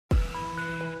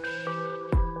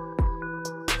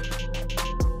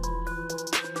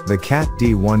The CAT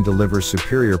D1 delivers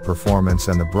superior performance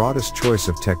and the broadest choice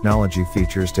of technology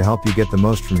features to help you get the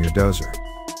most from your dozer.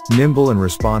 Nimble and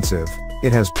responsive,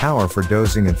 it has power for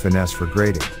dozing and finesse for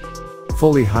grading.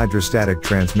 Fully hydrostatic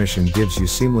transmission gives you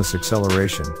seamless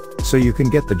acceleration, so you can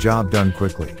get the job done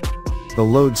quickly. The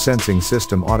load sensing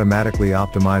system automatically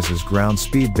optimizes ground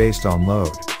speed based on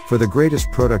load, for the greatest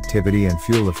productivity and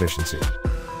fuel efficiency.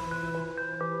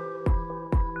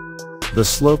 The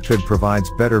slope hood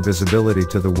provides better visibility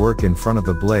to the work in front of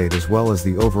the blade as well as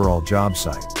the overall job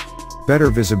site. Better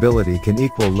visibility can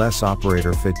equal less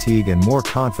operator fatigue and more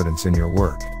confidence in your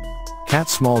work. CAT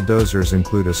small dozers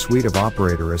include a suite of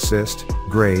operator assist,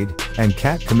 grade, and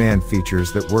CAT command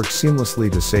features that work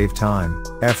seamlessly to save time,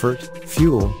 effort,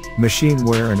 fuel, machine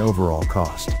wear and overall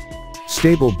cost.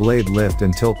 Stable blade lift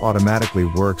and tilt automatically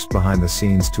works behind the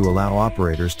scenes to allow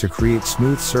operators to create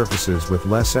smooth surfaces with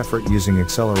less effort using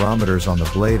accelerometers on the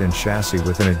blade and chassis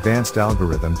with an advanced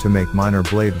algorithm to make minor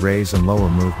blade raise and lower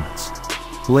movements.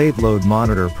 Blade load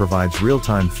monitor provides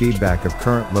real-time feedback of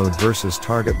current load versus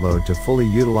target load to fully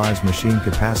utilize machine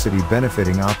capacity,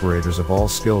 benefiting operators of all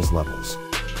skills levels.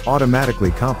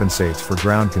 Automatically compensates for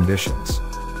ground conditions.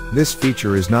 This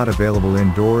feature is not available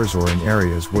indoors or in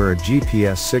areas where a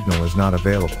GPS signal is not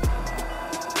available.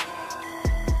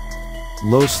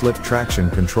 Low slip traction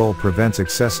control prevents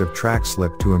excessive track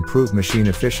slip to improve machine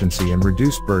efficiency and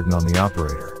reduce burden on the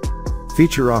operator.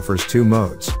 Feature offers 2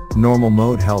 modes. Normal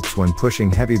mode helps when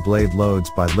pushing heavy blade loads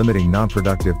by limiting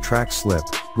non-productive track slip,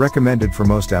 recommended for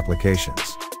most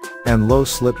applications. And low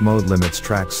slip mode limits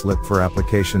track slip for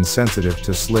applications sensitive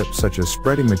to slip such as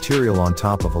spreading material on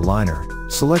top of a liner.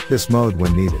 Select this mode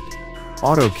when needed.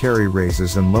 Auto carry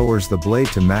raises and lowers the blade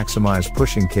to maximize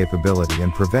pushing capability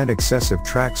and prevent excessive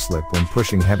track slip when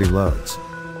pushing heavy loads.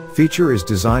 Feature is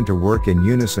designed to work in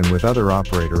unison with other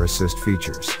operator assist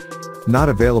features. Not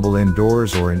available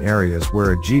indoors or in areas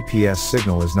where a GPS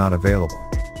signal is not available.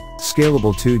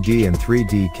 Scalable 2D and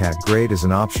 3D CAT grade is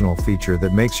an optional feature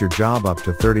that makes your job up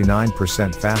to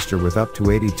 39% faster with up to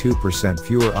 82%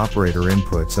 fewer operator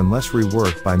inputs and less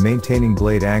rework by maintaining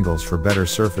blade angles for better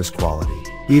surface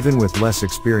quality, even with less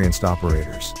experienced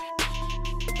operators.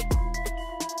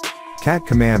 CAT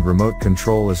command remote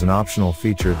control is an optional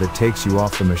feature that takes you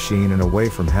off the machine and away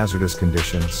from hazardous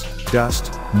conditions,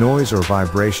 dust, noise or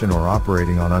vibration or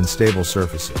operating on unstable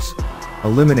surfaces.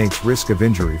 Eliminates risk of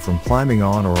injury from climbing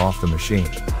on or off the machine.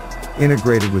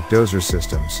 Integrated with dozer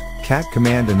systems, CAT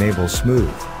command enables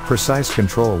smooth, precise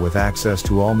control with access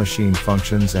to all machine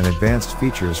functions and advanced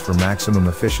features for maximum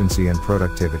efficiency and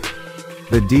productivity.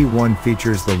 The D1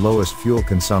 features the lowest fuel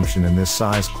consumption in this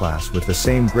size class with the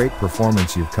same great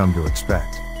performance you've come to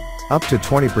expect. Up to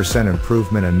 20%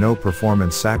 improvement and no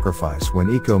performance sacrifice when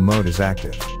eco mode is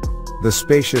active. The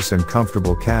spacious and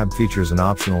comfortable cab features an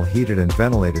optional heated and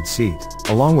ventilated seat,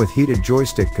 along with heated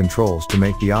joystick controls to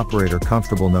make the operator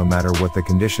comfortable no matter what the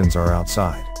conditions are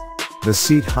outside. The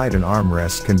seat height and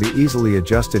armrests can be easily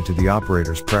adjusted to the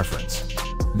operator's preference.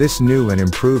 This new and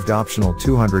improved optional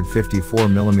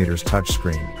 254mm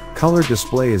touchscreen color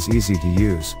display is easy to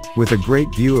use, with a great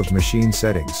view of machine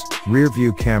settings, rear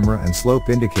view camera and slope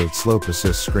indicate slope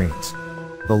assist screens.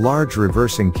 The large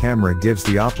reversing camera gives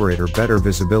the operator better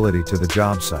visibility to the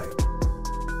job site.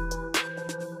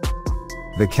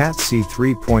 The CAT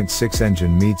C3.6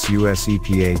 engine meets US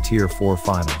EPA Tier 4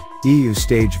 Final, EU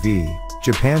Stage V,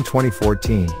 Japan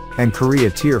 2014, and Korea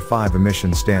Tier 5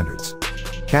 emission standards.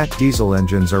 CAT diesel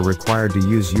engines are required to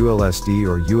use ULSD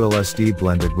or ULSD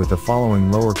blended with the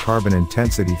following lower carbon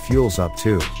intensity fuels up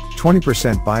to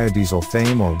 20% biodiesel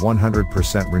FAME or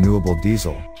 100% renewable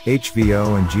diesel,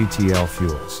 HVO and GTL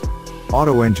fuels.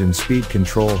 Auto engine speed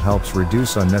control helps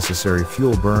reduce unnecessary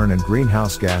fuel burn and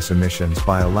greenhouse gas emissions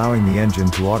by allowing the engine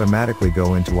to automatically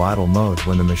go into idle mode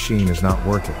when the machine is not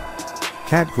working.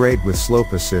 CAT grade with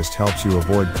slope assist helps you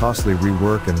avoid costly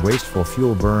rework and wasteful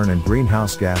fuel burn and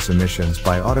greenhouse gas emissions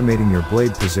by automating your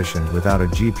blade position without a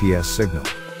GPS signal.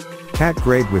 CAT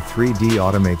grade with 3D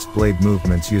automates blade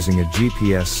movements using a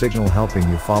GPS signal, helping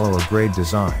you follow a grade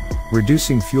design,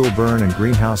 reducing fuel burn and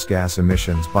greenhouse gas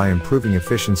emissions by improving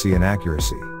efficiency and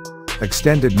accuracy.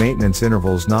 Extended maintenance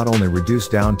intervals not only reduce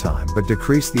downtime but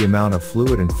decrease the amount of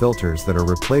fluid and filters that are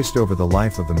replaced over the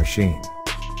life of the machine.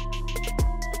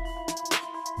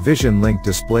 Vision Link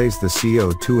displays the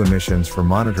CO2 emissions for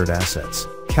monitored assets,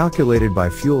 calculated by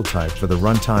fuel type for the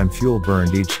runtime fuel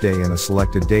burned each day in a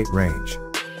selected date range.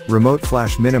 Remote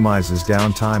Flash minimizes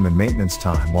downtime and maintenance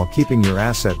time while keeping your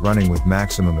asset running with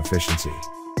maximum efficiency.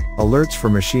 Alerts for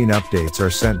machine updates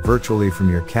are sent virtually from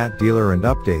your CAT dealer, and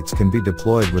updates can be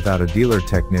deployed without a dealer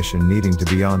technician needing to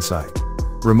be on site.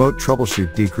 Remote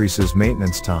troubleshoot decreases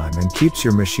maintenance time and keeps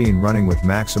your machine running with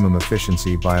maximum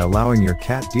efficiency by allowing your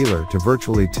CAT dealer to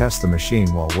virtually test the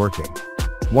machine while working.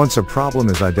 Once a problem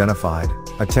is identified,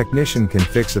 a technician can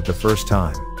fix it the first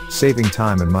time, saving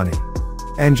time and money.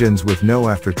 Engines with no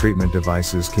aftertreatment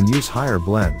devices can use higher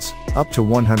blends, up to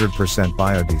 100%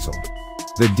 biodiesel.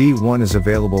 The D1 is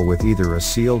available with either a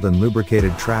sealed and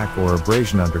lubricated track or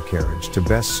abrasion undercarriage to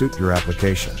best suit your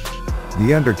application.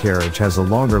 The undercarriage has a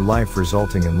longer life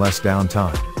resulting in less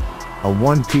downtime. A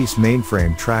one-piece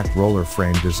mainframe track roller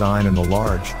frame design and a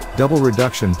large,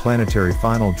 double-reduction planetary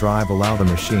final drive allow the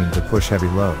machine to push heavy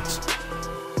loads.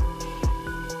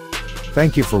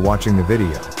 Thank you for watching the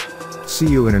video. See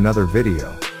you in another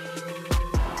video.